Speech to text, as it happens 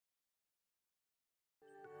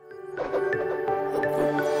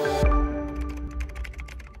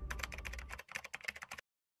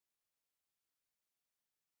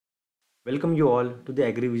Welcome you all to the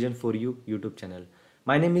AgriVision4U YouTube channel.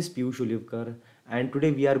 My name is Piyush Olivkar and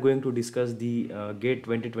today we are going to discuss the GATE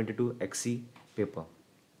 2022 XC paper,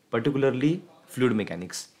 particularly fluid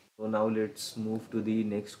mechanics. So now let's move to the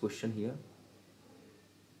next question here.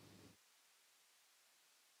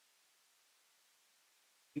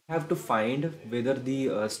 We have to find whether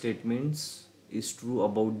the statements is true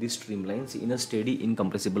about the streamlines in a steady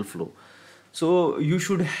incompressible flow. So you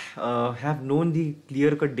should have known the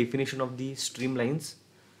clear-cut definition of the streamlines,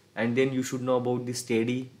 and then you should know about the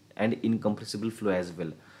steady and incompressible flow as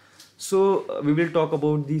well. So we will talk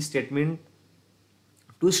about the statement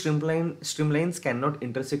two streamlines cannot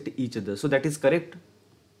intersect each other. So that is correct.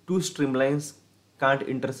 Two streamlines can't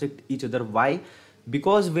intersect each other. Why?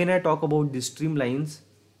 Because when I talk about the streamlines,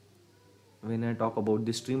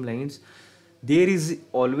 there is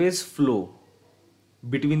always flow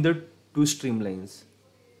between the two streamlines,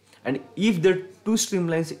 and if the two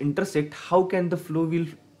streamlines intersect, how can the flow will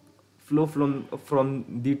flow from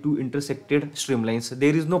the two intersected streamlines?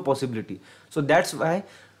 There is no possibility. So that's why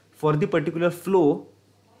for the particular flow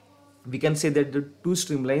we can say that the two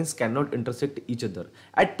streamlines cannot intersect each other.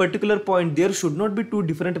 At particular point there should not be two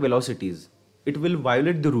different velocities. It will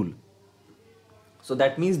violate the rule. So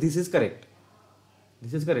that means this is correct.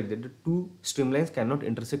 This is correct, that the two streamlines cannot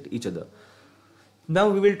intersect each other. Now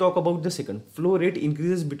we will talk about the second. Flow rate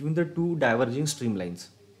increases between the two diverging streamlines.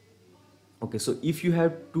 Okay, so if you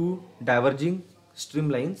have two diverging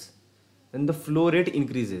streamlines, then the flow rate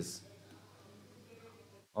increases.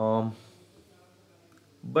 But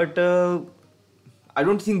I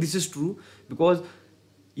don't think this is true, because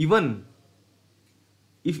even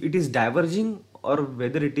if it is diverging or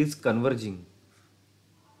whether it is converging,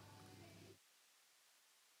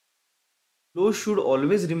 flow should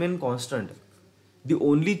always remain constant. The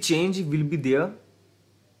only change will be there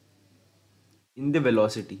in the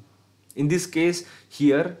velocity. In this case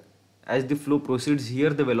here, as the flow proceeds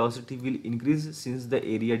here, the velocity will increase since the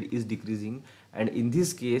area is decreasing, and in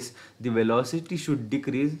this case the velocity should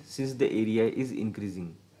decrease since the area is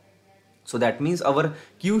increasing. So that means our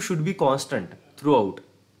q should be constant throughout,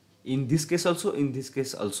 in this case also, in this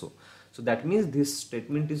case also. So that means this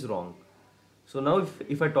statement is wrong. So now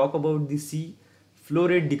if I talk about the C, flow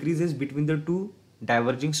rate decreases between the two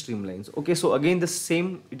diverging streamlines. Okay, so again the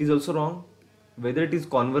same, it is also wrong. Whether it is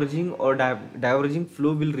converging or diverging,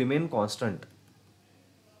 flow will remain constant.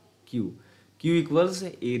 Q equals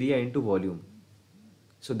area into volume.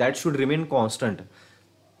 So that should remain constant.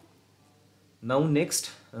 Now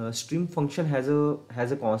next, stream function has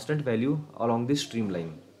a constant value along this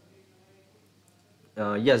streamline.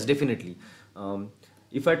 Yes, definitely.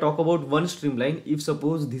 If I talk about one streamline, if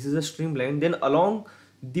suppose this is a streamline, then along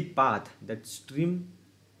the path that stream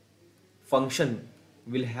function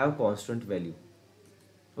will have constant value.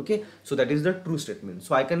 Okay, so that is the true statement.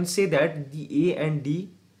 So I can say that the A and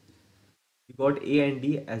D, we got A and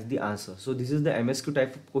D as the answer. So this is the MSQ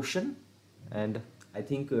type of question, and I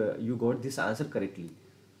think you got this answer correctly.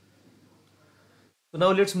 So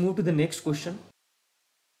now let's move to the next question.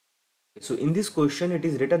 So in this question it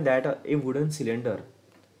is written that a wooden cylinder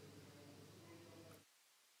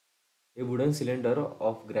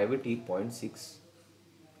of gravity 0.6,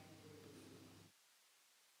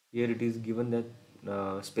 here it is given that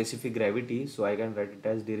specific gravity, so I can write it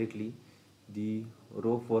as directly the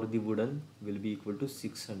rho for the wooden will be equal to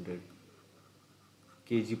 600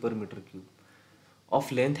 kg per meter cube,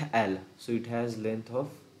 of length L. So it has length of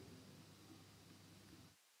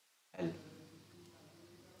L,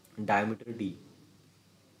 diameter D.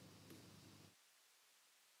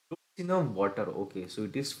 Floats in a water. Okay, so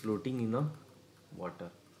it is floating in a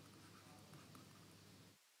water,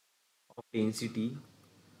 of density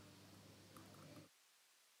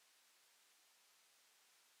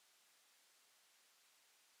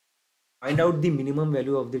find out the minimum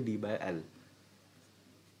value of the D by L.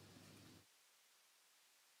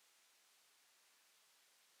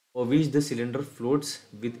 For which the cylinder floats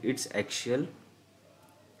with its axis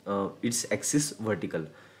vertical.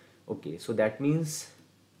 Okay, so that means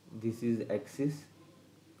this is axis.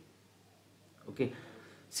 Okay,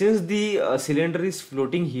 since the cylinder is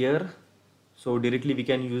floating here, so directly we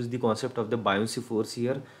can use the concept of the buoyancy force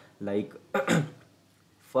here. Like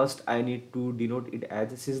first I need to denote it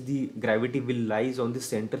as, since the gravity will lies on the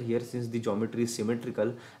center here, since the geometry is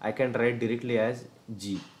symmetrical, I can write directly as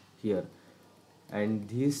G here, and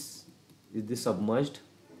this is the submerged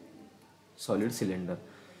solid cylinder.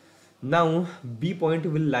 Now B point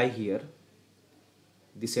will lie here,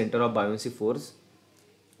 the center of buoyancy force,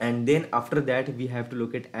 and then after that we have to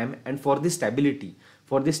locate M, and for the stability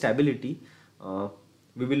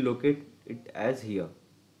we will locate it as here.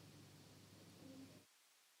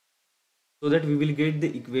 so that we will get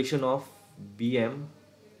the equation of Bm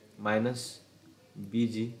minus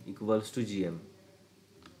Bg equals to Gm.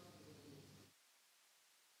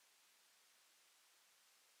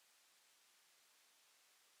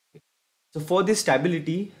 So for this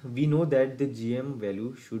stability, we know that the Gm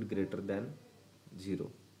value should greater than 0.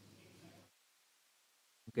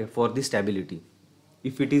 Okay, for the stability.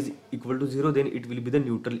 If it is equal to 0, then it will be the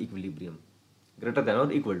neutral equilibrium, greater than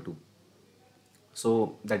or equal to.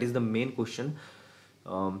 So that is the main question.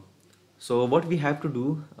 So what we have to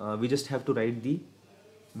do, we just have to write the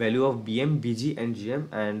value of Bm, Bg and Gm,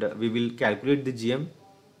 and we will calculate the Gm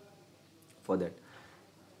for that.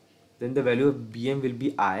 Then the value of Bm will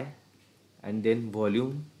be I, and then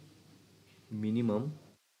volume minimum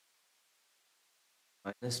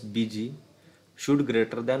minus Bg should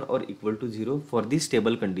greater than or equal to 0 for the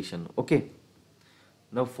stable condition. Okay.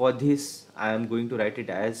 Now for this I am going to write it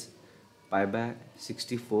as pi by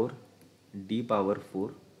 64 d power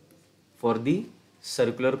 4 for the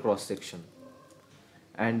circular cross section,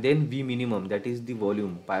 and then V minimum, that is the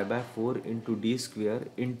volume, pi by 4 into d square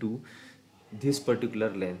into this particular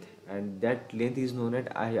length, and that length is known as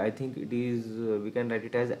I think it is we can write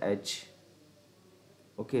it as h.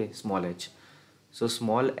 Okay, small h. So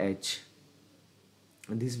small h,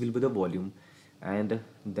 this will be the volume, and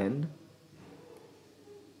then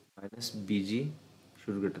minus Bg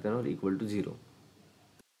should greater than or equal to 0.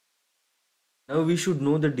 Now we should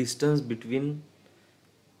know the distance between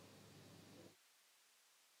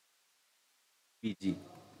Bg.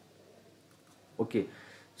 Okay,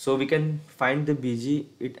 so we can find the Bg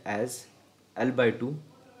it as L by 2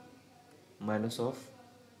 minus of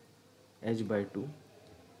H by 2.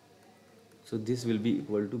 So this will be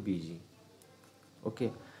equal to Bg.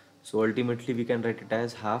 Okay, so ultimately we can write it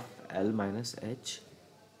as half L minus H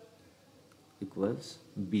equals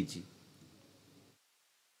Bg.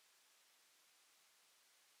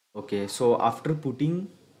 Okay, so after putting,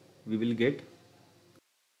 we will get,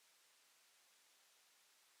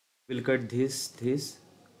 we'll cut this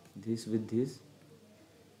with this.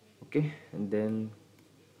 Okay, and then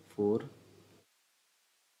 4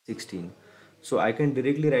 16. So I can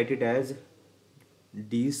directly write it as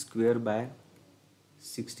d square by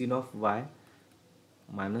 16 of y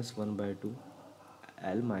minus 1 by 2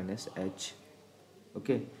 L minus h.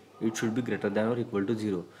 Okay, it should be greater than or equal to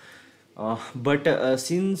 0. But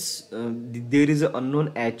since there is an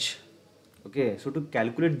unknown h, okay, so to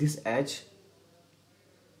calculate this h,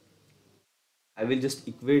 I will just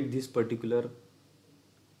equate this particular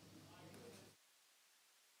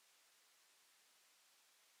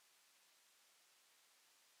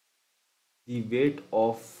the weight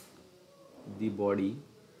of the body,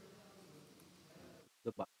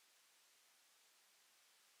 the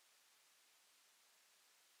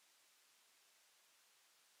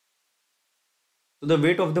so the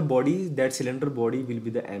weight of the body, that cylinder body, will be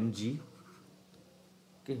the mg.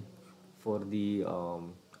 Okay, for the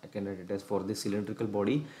I can write it as for the cylindrical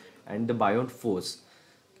body, and the buoyant force,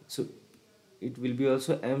 so it will be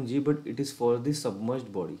also mg, but it is for the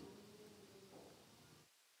submerged body.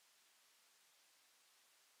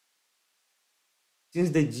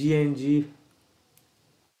 Since the g and g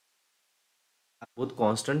are both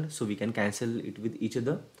constant, so we can cancel it with each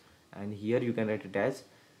other, and here you can write it as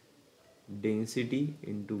density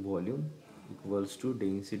into volume equals to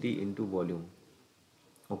density into volume.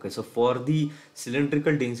 Okay, so for the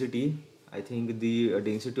cylindrical density, I think the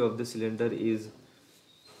density of the cylinder is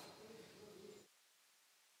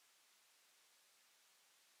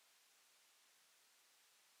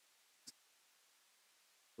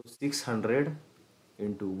 600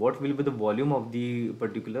 into what will be the volume of the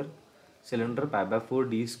particular cylinder, pi by 4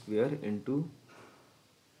 d square into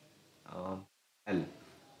L.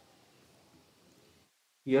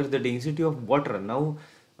 Here the density of water. Now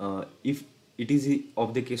if it is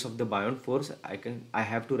of the case of the buoyant force, I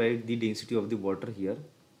have to write the density of the water here,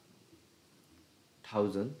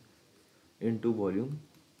 1000 into volume,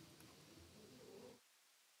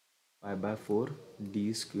 pi by 4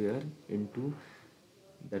 d square into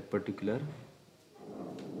that particular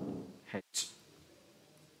h.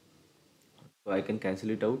 So I can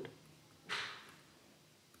cancel it out.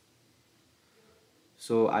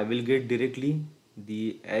 So I will get directly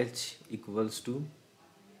the h equals to zero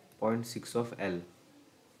point 0.6 of L.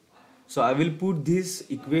 So I will put this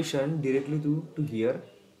equation directly to here.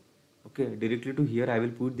 Okay, directly to here I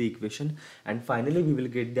will put the equation, and finally we will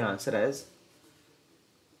get the answer as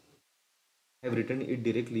I have written it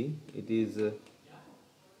directly. It is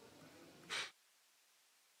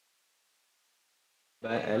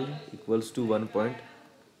by L equals to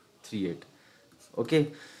 1.38.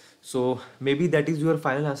 Okay, So maybe that is your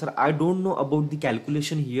final answer. I don't know about the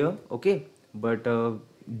calculation here, okay? But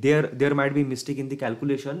there might be mistake in the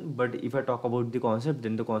calculation. But if I talk about the concept,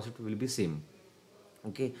 then the concept will be same.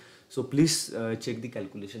 Okay. So please check the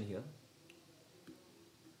calculation here.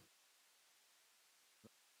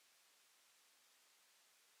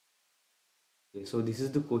 Okay, so this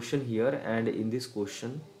is the question here, and in this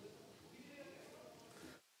question,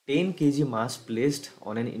 10 kg mass placed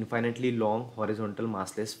on an infinitely long horizontal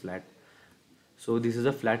massless flat. So this is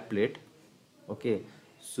a flat plate. Okay.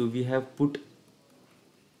 So we have put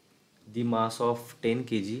the mass of 10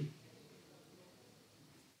 kg,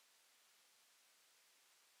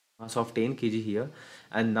 here,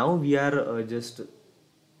 and now we are just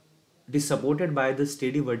it is supported by the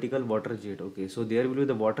steady vertical water jet. Okay, so there will be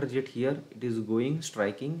the water jet here. It is going,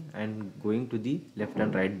 striking, and going to the left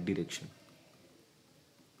and right direction.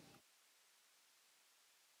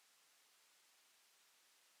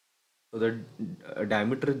 So the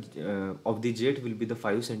diameter of the jet will be the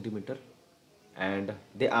 5 centimeter, and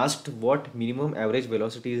they asked what minimum average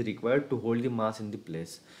velocity is required to hold the mass in the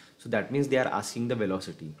place. So that means they are asking the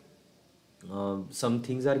velocity. Some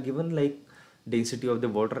things are given like density of the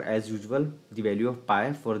water as usual, the value of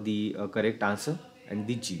pi for the correct answer, and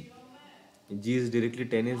the g. G is directly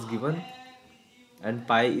 10 is given, and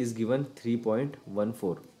pi is given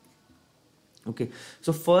 3.14. Okay,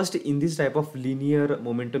 so first in this type of linear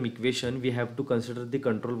momentum equation, we have to consider the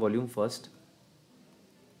control volume first.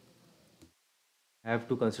 Have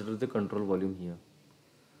to consider the control volume here,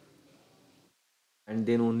 and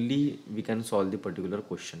then only we can solve the particular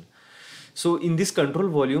question. So in this control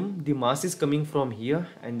volume, the mass is coming from here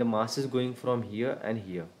and the mass is going from here and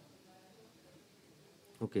here.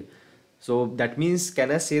 Okay, so that means, can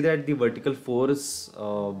I say that the vertical force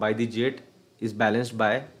by the jet is balanced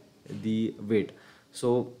by the weight?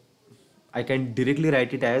 So I can directly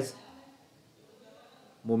write it as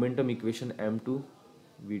momentum equation m2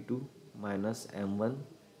 v2 minus m1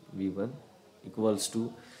 v1 equals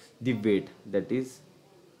to the weight, that is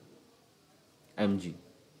mg.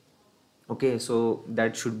 Okay, so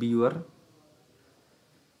that should be your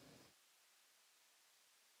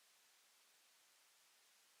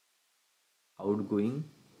outgoing,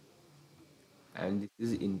 and this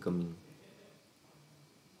is incoming.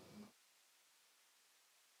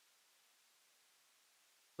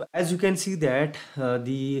 So as you can see that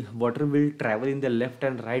the water will travel in the left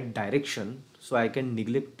and right direction, so I can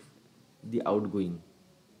neglect the outgoing.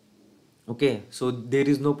 Okay, so there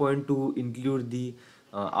is no point to include the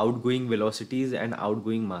outgoing velocities and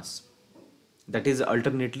outgoing mass. That is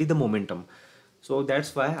alternately the momentum. So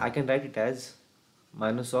that's why I can write it as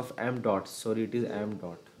minus of m dot. Sorry, it is m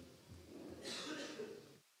dot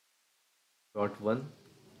 1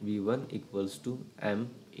 v1 equals to m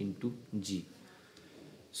into g.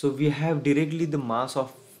 So we have directly the mass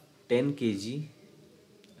of 10 kg,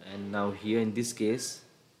 and now here in this case,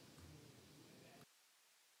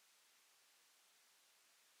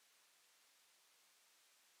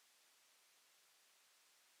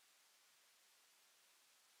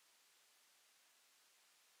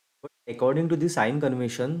 according to the sign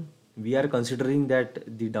convention, we are considering that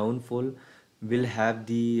the downfall will have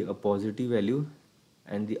the positive value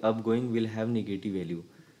and the upgoing will have negative value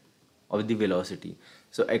of the velocity.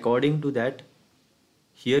 So according to that,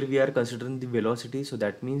 here we are considering the velocity, so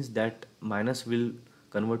that means that minus will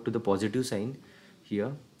convert to the positive sign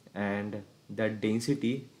here, and that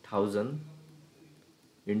density 1000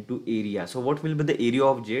 into area. So what will be the area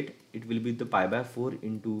of jet? It will be the pi by 4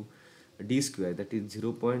 into d square, that is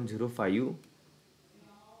 0.05.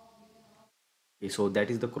 Okay, so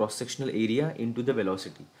that is the cross sectional area into the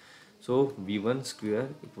velocity. So v1 square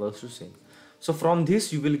equals to same. So from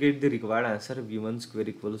this you will get the required answer, v1 square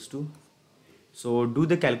equals to, so do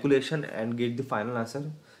the calculation and get the final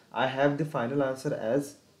answer. I have the final answer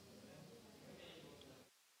as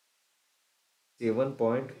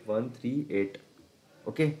 7.138,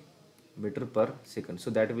 okay, meter per second.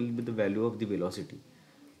 So that will be the value of the velocity.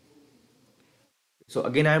 So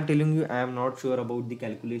again, I am telling you, I am not sure about the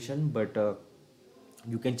calculation, but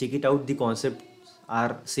you can check it out. The concepts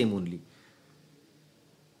are same only.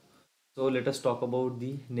 So let us talk about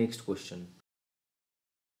the next question.